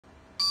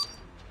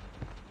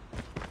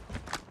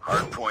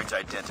Hardpoint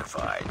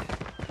identified.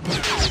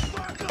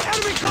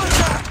 Enemy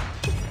contact!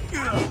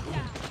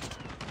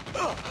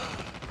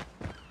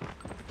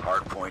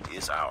 Hardpoint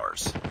is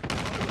ours.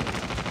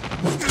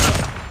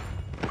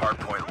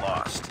 Hardpoint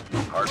lost.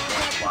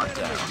 Hardpoint locked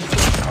down.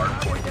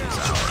 Hardpoint is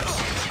ours.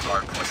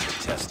 Hardpoint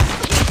contested.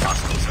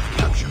 Hostiles have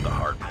captured the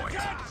hardpoint.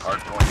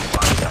 Hardpoint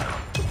locked down.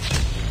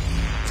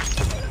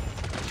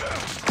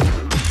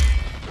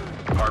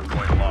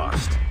 Hardpoint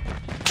lost.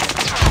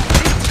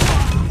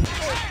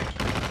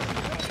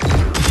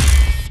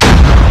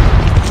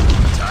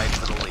 Tied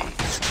for the lead.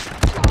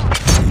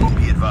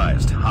 Be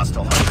advised,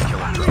 hostile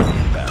hunter-killer drone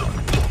inbound.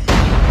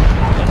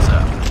 Heads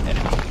up.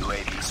 Enemy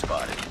UAV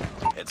spotted.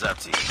 Heads up,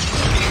 team.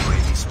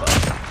 UAV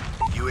spotted.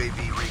 UAV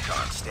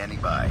recon standing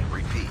by.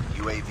 Repeat,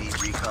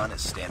 UAV recon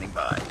is standing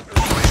by.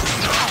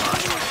 UAV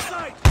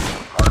online.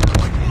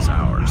 Hardpoint is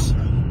ours.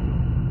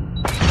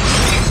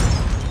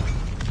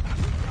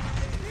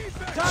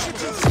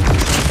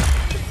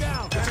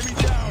 Down! Enemy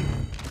down!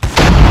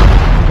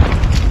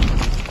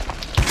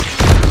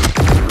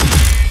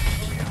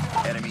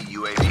 Enemy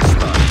UAV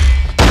spotted.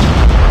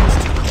 It's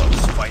too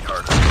close. Fight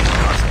harder.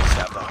 Hostiles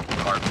have the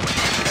hardpoint.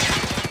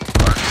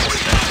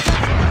 Hardpoint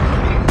activated.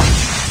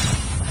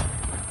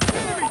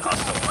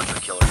 Hostile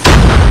hunter-killer.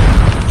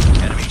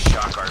 Enemy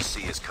shock RC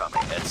is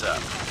coming. Heads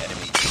up.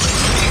 Enemy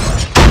UAV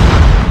spotted.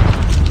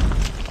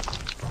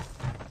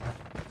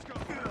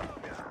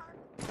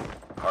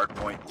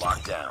 Hardpoint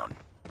locked down.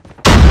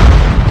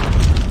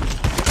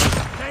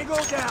 Tango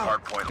down!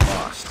 Hardpoint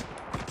lost.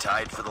 We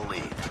tied for the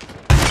lead.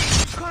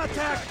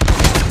 Contact!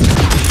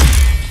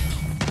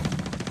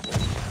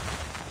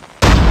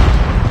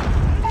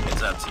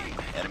 Heads up, team.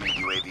 Enemy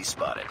UAV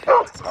spotted.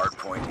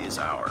 Hardpoint is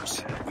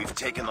ours. We've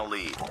taken the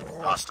lead.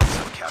 Hostiles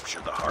have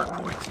captured the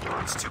hardpoint.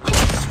 It's too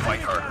close.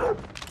 Fight harder.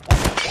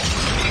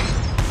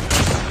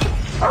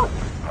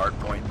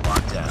 Hardpoint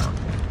locked down.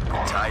 We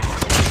tied for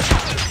the lead.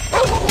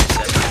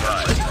 Set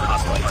advised.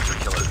 Hostile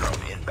hunter-killer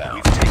drone inbound.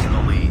 We've taken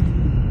the lead.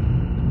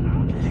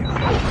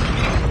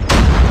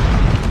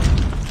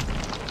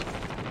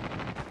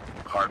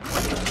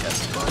 Hardpoint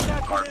contested.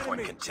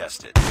 Hardpoint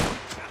contested.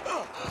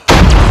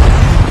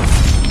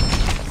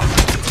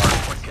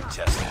 Hardpoint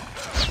contested.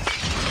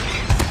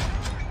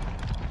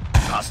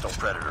 Hostile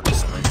predator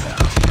missile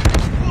inbound.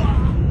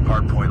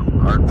 Hardpoint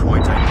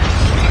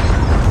identified.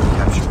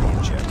 Capture the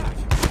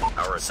objective.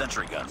 Our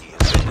sentry gun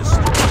has been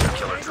destroyed.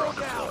 Killer drone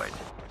deployed.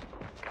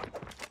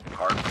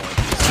 Hardpoint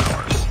is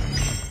ours.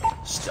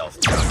 Stealth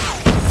gun.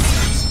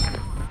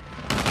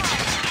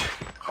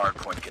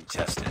 Hardpoint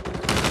contested.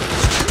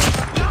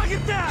 Knock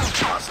it down!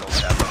 Hostiles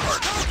have the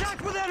hardpoint.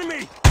 Contact with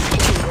enemy!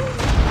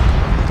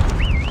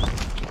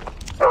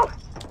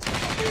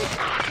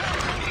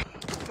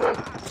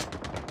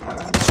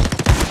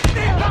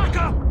 Need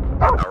backup!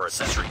 Our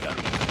sentry gun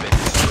has been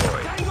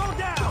destroyed. Tango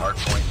down!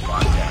 Hardpoint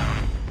locked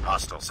down.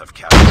 Hostiles have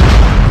captured.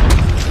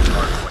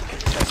 Hardpoint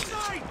contested.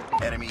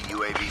 Enemy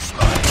UAV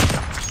spotted.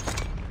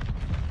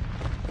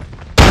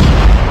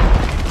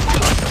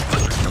 Hostile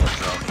hunter-killer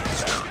drone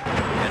inbound.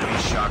 Enemy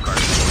shock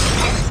RC.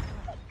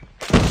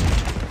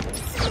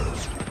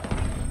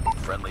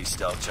 Friendly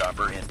stealth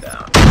chopper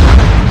inbound.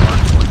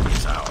 Hardpoint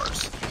is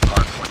ours.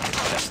 Hardpoint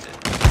contested.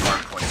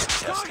 Hardpoint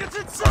contested.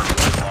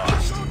 Hardpoint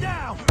lost. Tango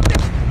down!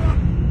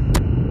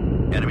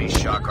 Enemy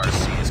shock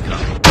RC is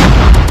coming.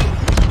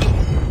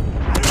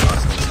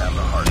 Hostiles have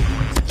the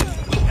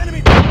hardpoint.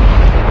 Enemy!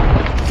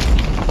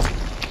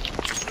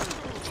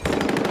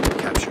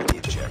 Capture the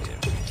objective.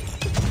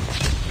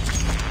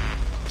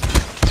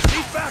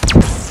 Need back!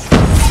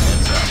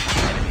 Heads up.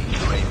 Enemy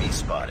UAV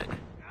spotted.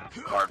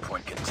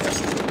 Hardpoint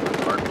contested.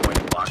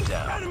 Hardpoint locked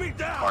down. Enemy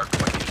down!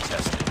 Hardpoint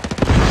contested.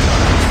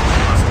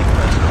 Hostile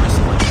predator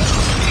missile inbound.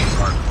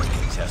 Hardpoint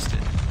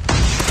contested.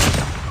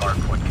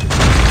 Hardpoint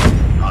contested.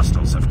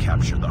 Hostiles have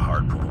captured the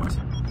hardpoint.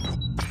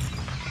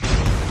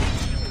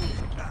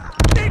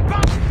 Need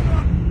back!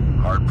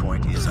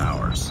 Hardpoint is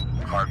ours.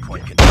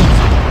 Hardpoint contested.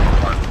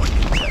 Hardpoint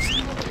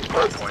contested.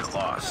 Hardpoint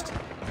lost.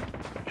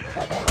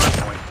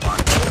 Hardpoint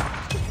locked down.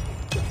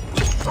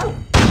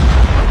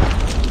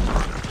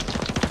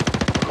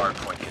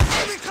 Hardpoint Enemy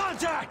contested.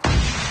 contact!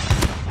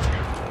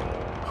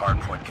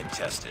 Hardpoint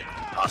contested.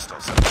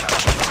 Hostiles have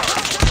captured the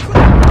hardpoint.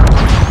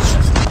 Hardpoint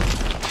contested.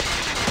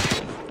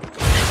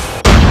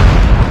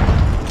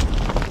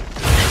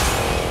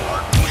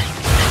 Hardpoint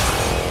is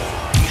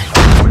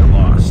ours. Hardpoint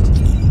lost.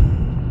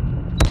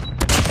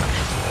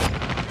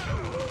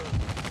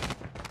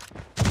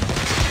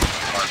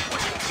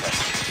 Hardpoint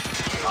contested.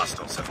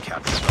 Hostiles have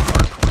captured the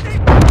hardpoint.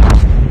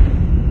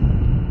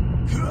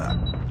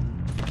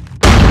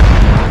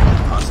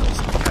 Hostiles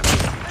have captured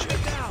the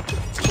objective.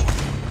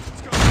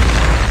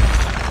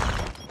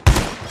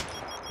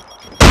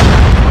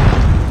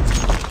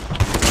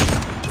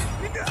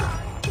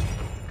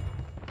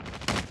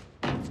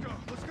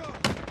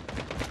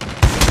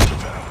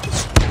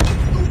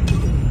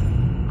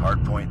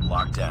 Hardpoint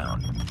locked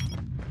down.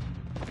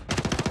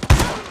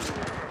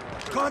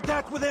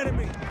 Contact with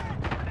enemy!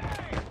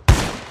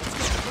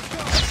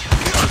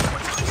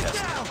 Hardpoint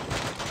contested.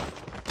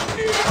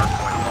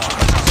 Hardpoint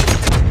lost.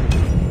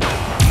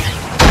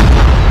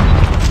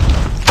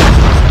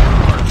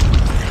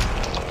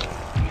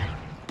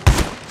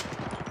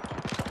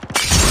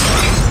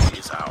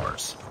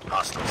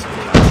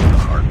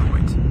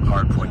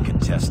 Hardpoint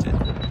contested.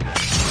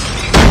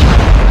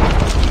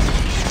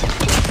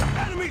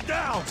 Enemy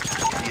down!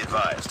 Be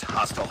advised,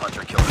 hostile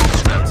hunter-killer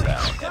drone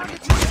down. Enemy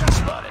UAV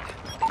spotted.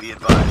 Be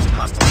advised,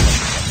 hostile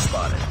hunter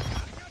spotted.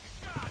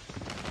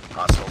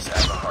 Hostiles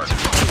have the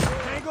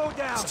hardpoint. Tango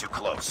down! It's too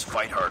close.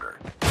 Fight harder.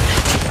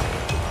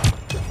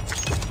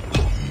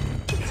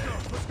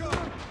 Let's go!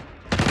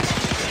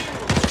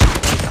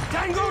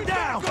 Tango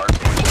down!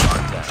 Hardpoint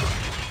locked down.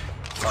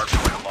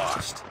 Hardpoint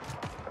lost.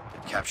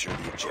 Capture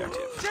the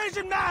objective.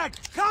 Changing mag!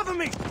 Cover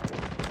me!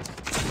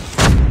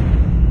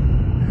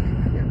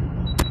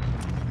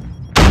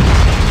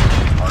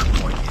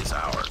 Hardpoint is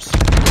ours.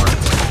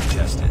 Hardpoint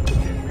contested.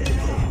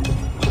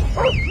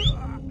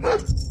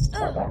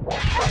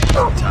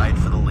 Tied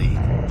for the lead.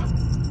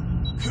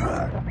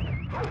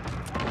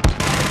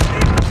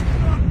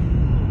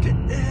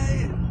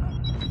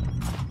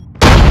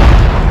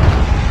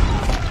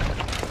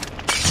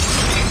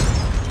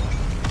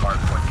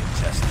 Hardpoint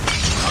contested.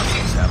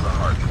 Hostiles have the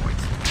hardpoint.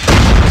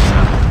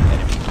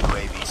 Enemy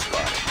UAV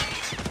spotted.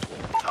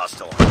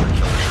 Hostile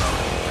hunter-killer drone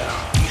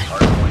inbound.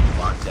 Hardpoint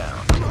locked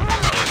down.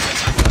 Our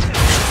sentry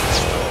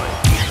destroyed.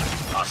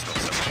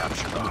 Hostiles have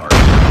captured the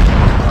hardpoint.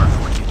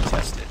 Hardpoint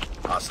contested.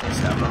 Hostiles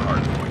have the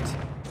hardpoint.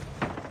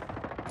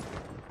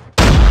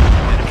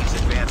 Enemy's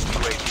advanced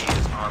UAV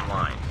is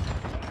online.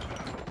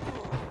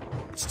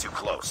 It's too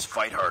close.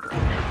 Fight harder.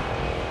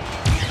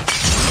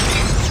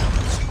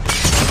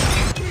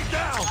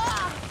 Down!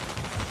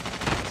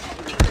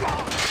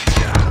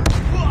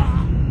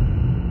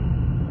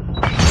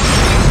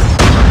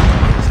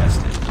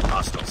 Contested.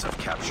 Hostiles have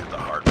captured the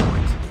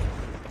hardpoint.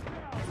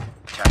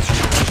 Capture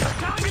the objective.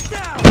 Target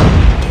down!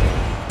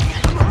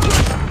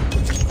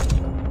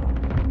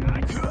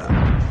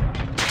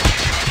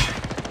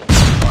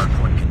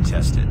 Hardpoint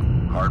contested.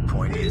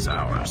 Hardpoint is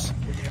ours.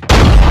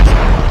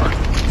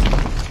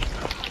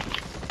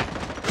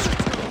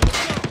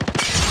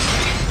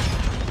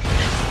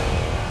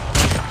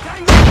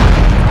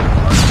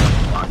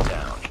 Hardpoint locked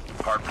down.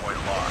 Hardpoint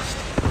lost.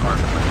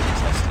 Hardpoint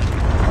contested.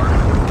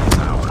 Hardpoint is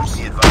ours.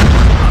 Be advised,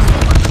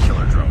 hostile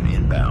hunter-killer drone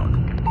inbound.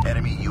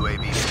 Enemy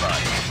UAV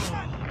spotted.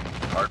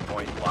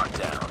 Hardpoint locked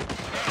down.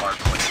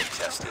 Hardpoint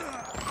contested.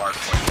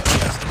 Hardpoint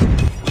contested.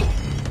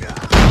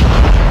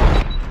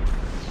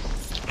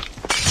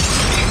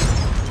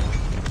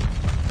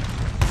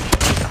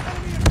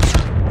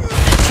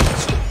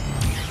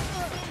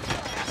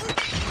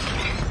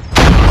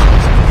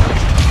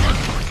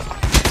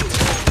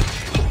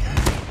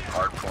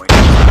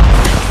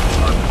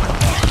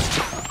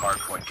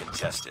 Hardpoint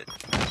contested.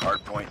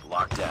 Hardpoint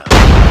locked down.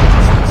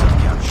 Hostiles have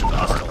captured the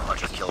hostile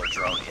hunter-killer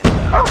drone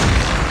inbound.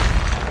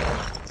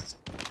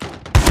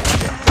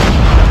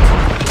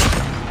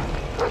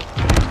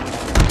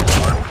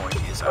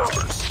 Hardpoint is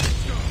ours.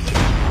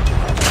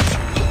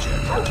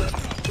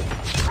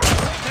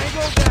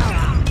 Tango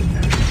down!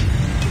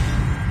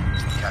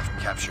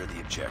 Capture the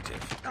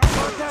objective.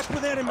 Contact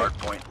with enemy!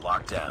 Hardpoint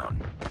locked down.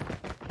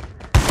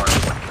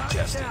 Hardpoint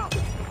contested. Down!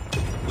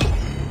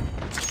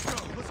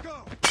 Let's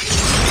go!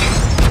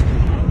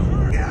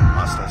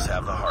 Hostiles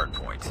have the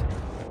hardpoint.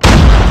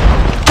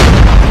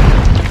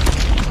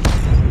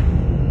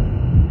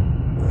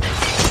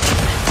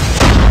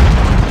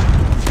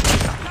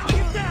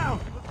 Target down!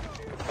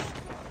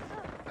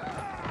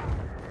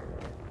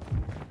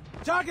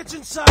 Target's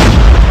inside!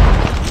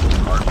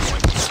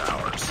 Hardpoint is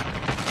ours.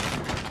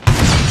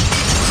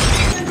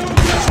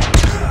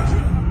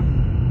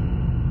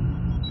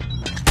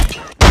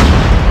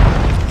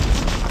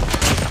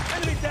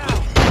 Enemy down!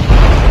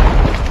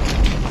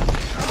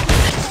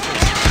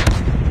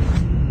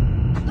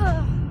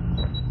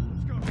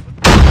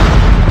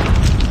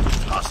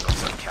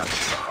 Hostiles have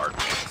captured the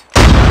hardpoint.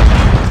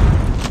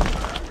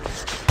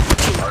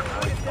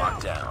 Hardpoint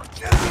locked down.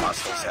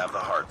 Hostiles have the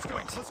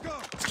hardpoint. Let's go!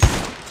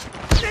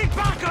 Need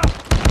backup!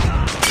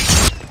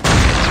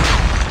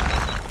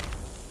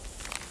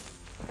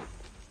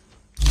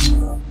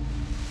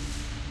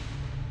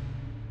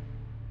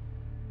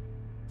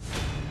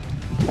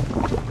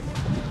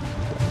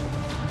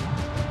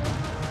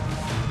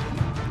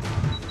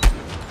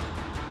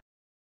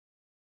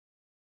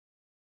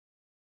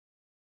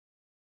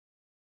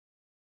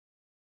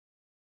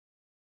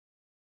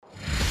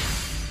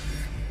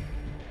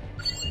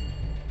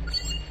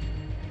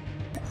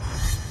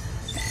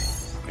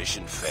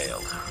 Mission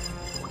failed.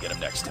 We'll get him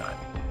next time.